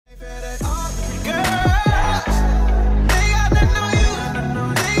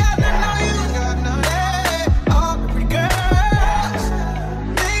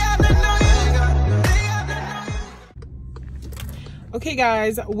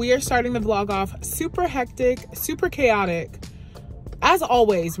guys, we are starting the vlog off super hectic, super chaotic, as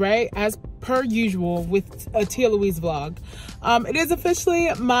always, right? As per usual with a Tia Louise vlog. It is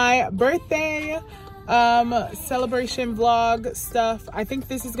officially my birthday celebration vlog stuff. I think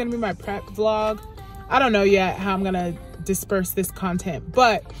this is gonna be my prep vlog. I don't know yet how I'm gonna disperse this content,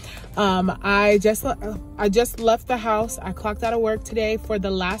 but I just left the house. I clocked out of work today for the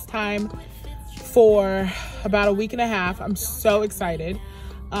last time for about a week and a half. I'm so excited.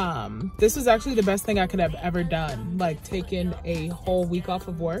 This was actually the best thing I could have ever done, like taking a whole week off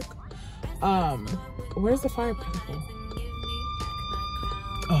of work. Where's the fire people?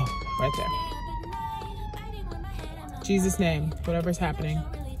 Oh, right there. Jesus' name, whatever's happening,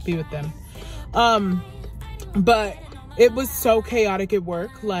 be with them. But it was so chaotic at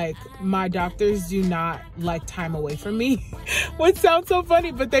work. Like, my doctors do not like time away from me, which sounds so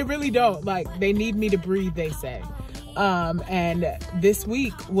funny, but they really don't. Like, they need me to breathe, they say. And this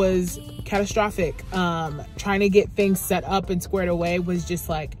week was catastrophic. Trying to get things set up and squared away was just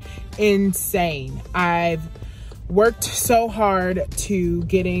like insane. I've worked so hard to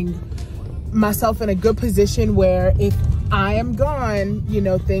getting myself in a good position where if I am gone, you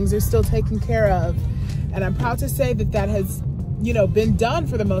know, things are still taken care of. And I'm proud to say that that has, you know, been done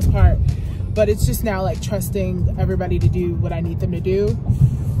for the most part. But it's just now like trusting everybody to do what I need them to do.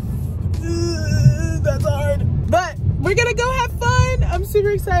 That's hard. But we're gonna go have fun. I'm super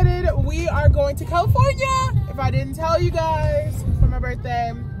excited. We are going to California, if I didn't tell you guys, for my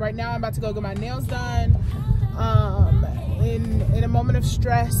birthday. Right now I'm about to go get my nails done. In a moment of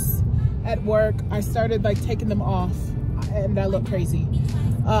stress at work, I started like taking them off and I look crazy.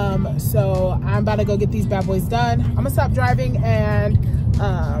 So I'm about to go get these bad boys done. I'm gonna stop driving and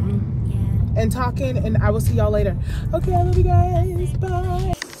talking, and I will see y'all later. Okay, I love you guys.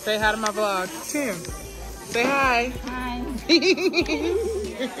 Bye. Say hi to my vlog. Tim, say hi. Hi. You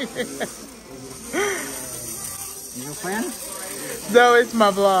your friend? No, it's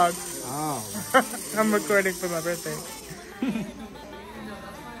my vlog. Oh. I'm recording for my birthday.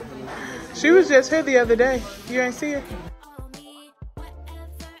 She was just here the other day. You ain't see her?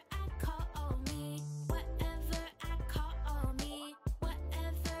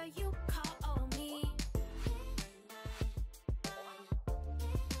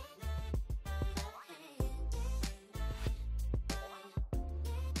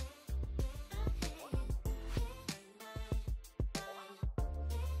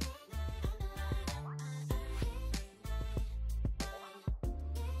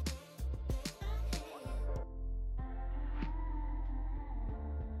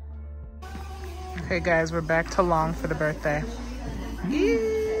 Okay guys, we're back to Long for the birthday.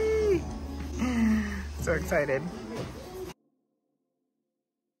 Yay! So excited.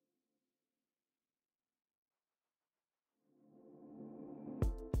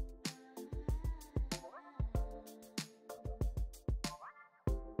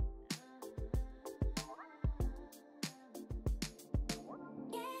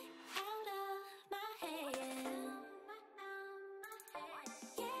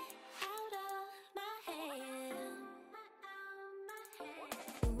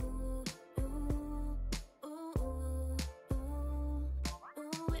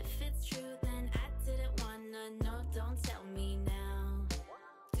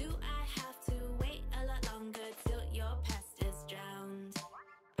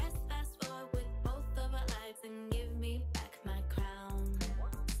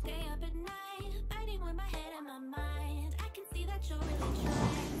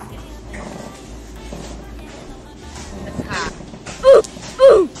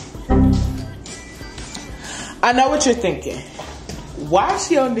 I know what you're thinking. Why is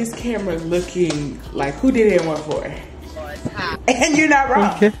she on this camera looking like who did it and what for? Oh, it's hot. And you're not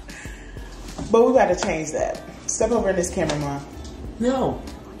wrong. Okay. But we gotta change that. Step over in this camera, Mom. No.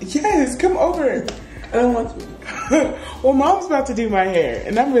 Yes, come over. I don't want to. Well, Mom's about to do my hair,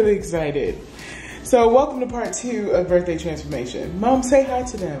 and I'm really excited. So, welcome to part 2 of Birthday Transformation. Mom, say hi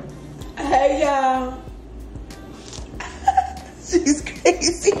to them. Hey, y'all. She's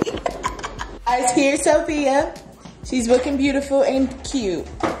crazy. Guys, here's Sophia. She's looking beautiful and cute.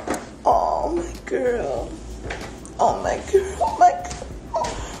 Oh, my girl. Oh, my girl. Oh, my girl. Oh,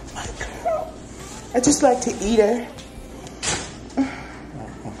 my girl. I just like to eat her.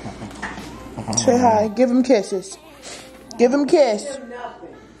 Say hi. Give him kisses. Give him a kiss.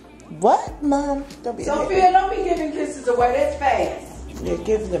 What, Mom? Don't be Sophia, don't be giving kisses away. That's fast. Yeah,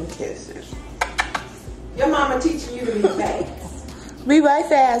 give them kisses. Your mama teaching you to be fast. We right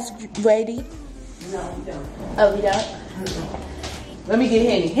fast, Brady. No, we don't. Oh, we don't? Let me get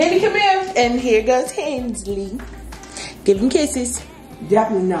Henny. Henny, come here. And here goes Hensley. Give him kisses.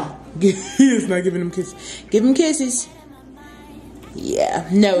 Definitely no. He's not giving him kisses. Give him kisses. Yeah,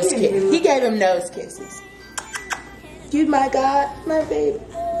 nose kiss. He gave him nose kisses. You, my God, my baby.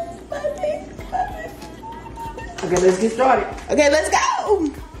 My baby, my baby. Okay, let's get started. Okay, let's go.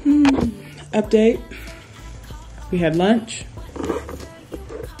 Update. We had lunch.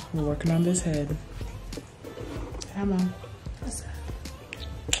 We're working on this head. Hi, Mom. What's up?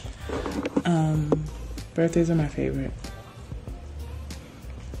 Birthdays are my favorite.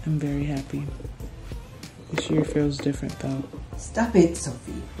 I'm very happy. This year feels different though. Stop it,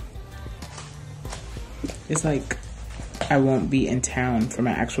 Sophie. It's like I won't be in town for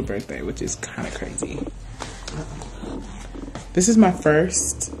my actual birthday, which is kind of crazy. This is my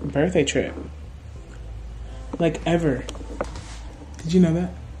first birthday trip. Like ever. Did you know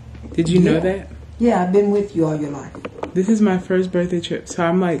that? Did you know that? Yeah, I've been with you all your life. This is my first birthday trip, so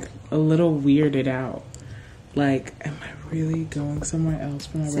I'm like a little weirded out. Like, am I really going somewhere else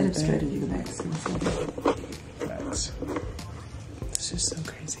for my Sit up birthday? straight and you go back to sleep. Facts. It's just so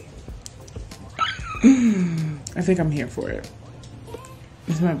crazy. I think I'm here for it.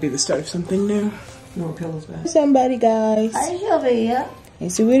 This might be the start of something new. More pillows back. Somebody, guys. Hi, Sylvia. And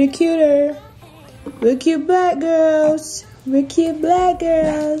so we're the cuter. We're cute black girls. We're cute black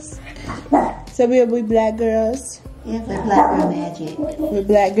girls. So we're black girls. Yeah, we're black girl magic. We're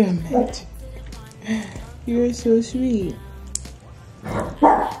black girl magic. You're so sweet. I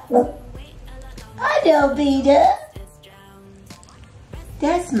know, Vita.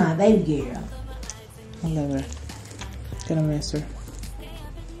 That's my baby girl. I love her. Gonna miss her.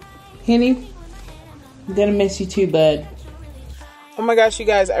 Henny, I'm gonna miss you too, bud. Oh my gosh, you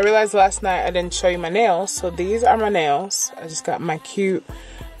guys, I realized last night I didn't show you my nails. So these are my nails. I just got my cute,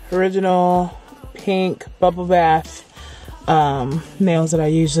 original, pink bubble bath nails that I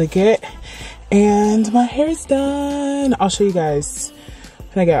usually get. And my hair's done. I'll show you guys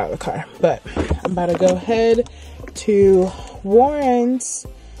when I get out of the car. But I'm about to go head to Warren's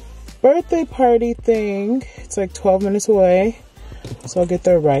birthday party thing. It's like 12 minutes away. So I'll get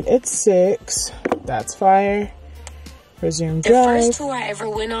there right at 6. That's fire. Resume drive. The first tour I ever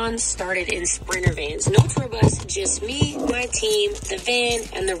went on started in Sprinter vans. No tour bus, just me, my team, the van,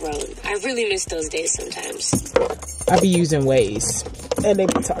 and the road. I really miss those days sometimes. I be using Waze, and they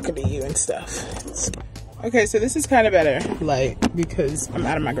be talking to you and stuff. Okay, so this is kind of better, like, because I'm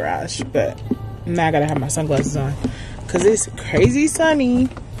out of my garage, but now I gotta have my sunglasses on, because it's crazy sunny.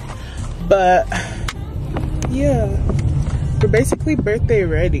 But, yeah, we're basically birthday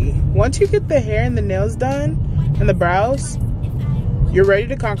ready. Once you get the hair and the nails done, and the brows, you're ready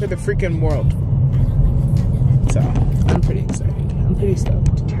to conquer the freaking world. So, I'm pretty excited. I'm pretty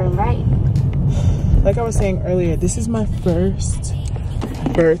stoked. Turn right. Like I was saying earlier, this is my first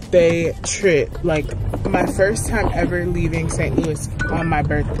birthday trip. Like, my first time ever leaving St. Louis on my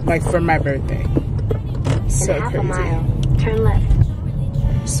birthday, like for my birthday. So half a crazy. mile. Turn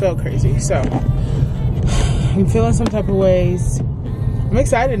left. So crazy. So, I'm feeling some type of ways. I'm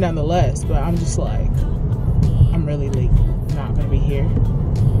excited nonetheless, but I'm just like, I'm really late. Not gonna be here.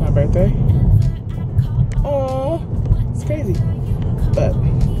 My birthday. Oh, it's crazy. But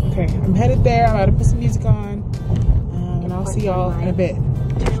okay, I'm headed there. I'm about to put some music on, and I'll see y'all in a bit.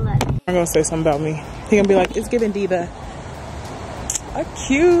 I'm gonna say something about me. He gonna be like, "It's giving diva." I'm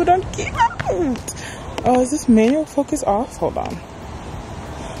cute. I'm cute. Oh, is this manual focus off? Hold on.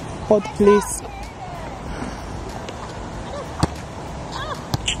 Hold, please.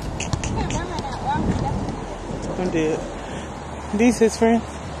 Don't do it. These his friends.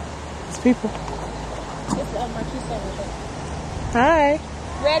 His people. Hi.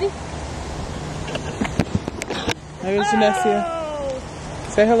 Ready? There's Janessia.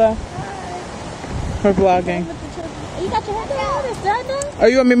 Say hello. We're vlogging. You got your hair done? It's done now? Oh,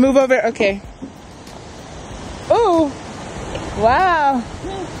 you want me to move over? Okay. Ooh. Wow.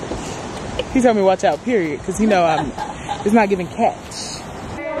 He told me watch out, period. Because you know it's not giving catch.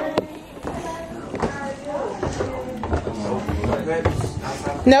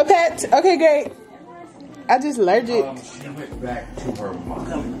 No pets? Okay, great. I just allergic. She went back to her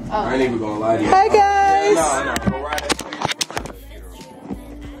mom. I ain't even gonna lie to you. Hi, guys. No, go right at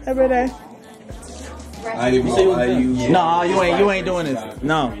Happy birthday. I ain't even gonna lie to you. No, you ain't doing this.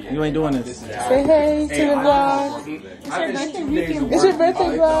 No, you ain't doing this. Say hey to the vlog. It's your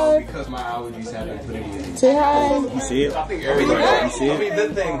birthday vlog. Because my allergies haven't put it in. Say hi. You see it? I think everything. You see it? I mean, the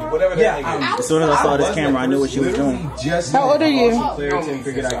thing, whatever that thing is. As soon as I saw this camera, I knew what she was doing. Just How old are you? Claritin,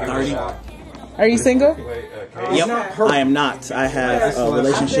 figured I could 30. Are Are you single? Yep, I am not. I have a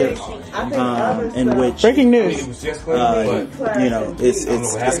relationship in which Breaking news. you know,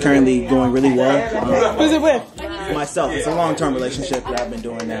 it's currently going really well. Who's it with? Myself, it's a long-term relationship that I've been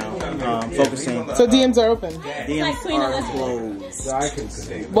doing now, focusing. So DMs are open. DMs are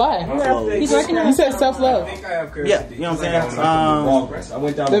closed. Why? Closed. You said self-love. Yeah, you know what I'm saying?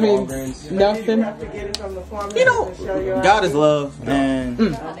 That means nothing. You know, God is love, and you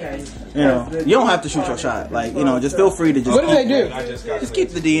know, you don't have to shoot your shot. Like, you know, just feel free to just. What do they do? Just keep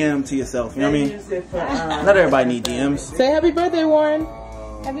the DM to yourself. You know what I mean? Not everybody need DMs. Say happy birthday, Warren.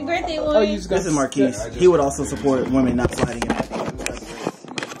 Happy birthday, Oh, Warren. you just This is Marquise. He would also support women not sliding in.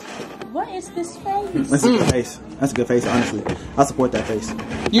 What is this face? That's a good face. That's a good face, honestly. I support that face.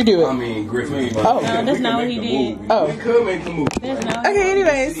 You do I it. mean, Griffin. Oh. No, that's not what he did. Oh. We could make the move. There's no. Okay,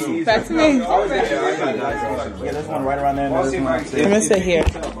 anyways, back to me. Yeah, there's one right around there. And there's one I'm gonna sit here.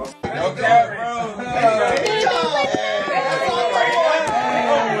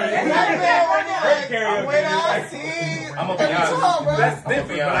 I'm gonna be honest. That's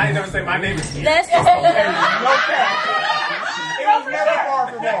different, but I ain't never say my name is Keith. That's just No cap. It was never far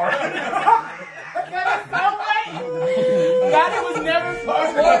from more. God, it was never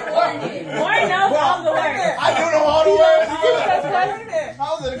far. Warren knows all the words. I don't know all the words. I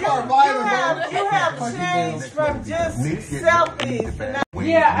was in the car vibing, you have changed from just selfies.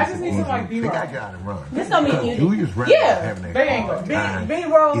 Yeah, I just need some like B-roll. I got it run. This don't mean you. Julius Randle Yeah, having a big angle. time.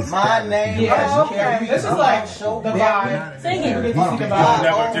 B-roll. My name. Yeah, Okay. this is like the vibe. Sing it. The You'll vibe.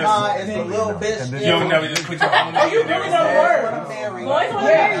 never just. It's a little bitch. You'll never just put your own Oh, you really know the word. Boys want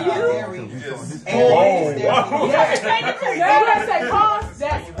to hear you. Yeah, take it to you. You gotta say pause.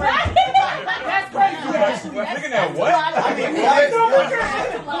 That's crazy. That's crazy. Look at that. What? I mean,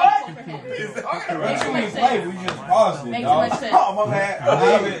 we just paused it, Makes dog. much sense. Oh, my bad.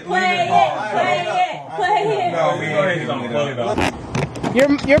 Leave it. Play it. No, we go ahead and pull it off.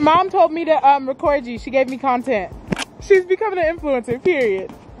 Your mom told me to record you. She gave me content. She's becoming an influencer.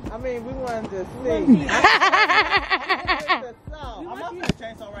 Period. I mean, we wanted to see. I'm not gonna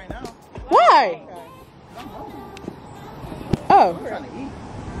chainsaw right now. Why? Oh,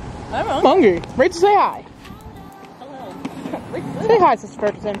 I'm hungry. Rachel, say hi. Say hi, Sister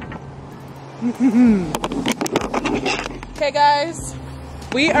Ferguson. Okay, guys,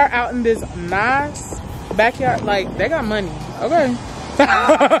 we are out in this nice backyard. Like, they got money. Okay.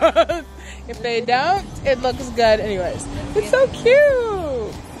 If they don't, it looks good. Anyways, it's so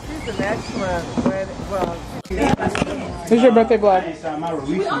cute. She's the next one. Well, Who's your birthday vlog?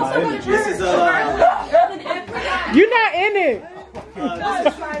 This is You're not in it.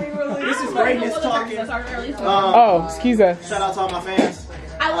 this is greatness talking. Oh, excuse us. Shout out to all my fans.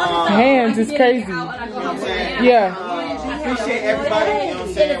 Hands is crazy. You know what I'm saying? Yeah. Appreciate everybody. You know what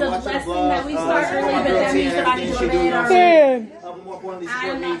I'm saying? Watching the vlog. Support my girl T and everything she do. You know what I'm saying? Man. More importantly,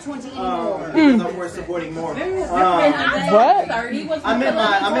 support me. Because I'm worth supporting more. What? I'm in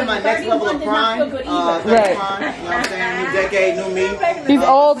my next level of prime. Right. You know what I'm saying? New decade, new me. He's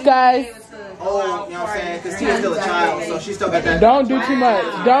old, guys. Old, you know what I'm saying? Because Tia's still a child, so she still got that. Don't do too much.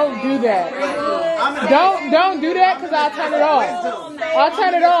 Don't do that. Don't do that because I'll turn it off. I'll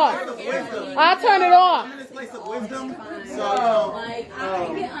turn it off. I'll turn it off. I'm in this place of wisdom, so, you know,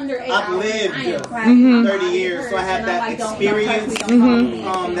 I've lived 30 years, so I have that experience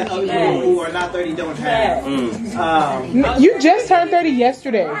that other people who are not 30 don't have. You just turned 30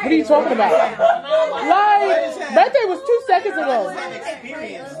 yesterday. What are you talking about? Like, birthday was 2 seconds ago.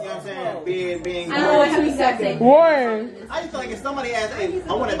 Experience, you know what I'm saying? Being Warren. I just feel like if somebody asks, hey,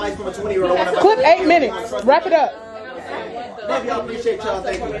 I want advice from a 20-year-old, I want Clip 8 minutes. Wrap it up. Love y'all, appreciate y'all,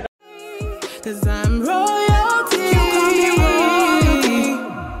 thank you. Cause I'm royalty.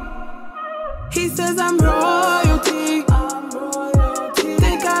 He says I'm royalty.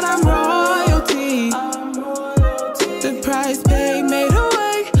 Thank God I'm royalty. The price paid.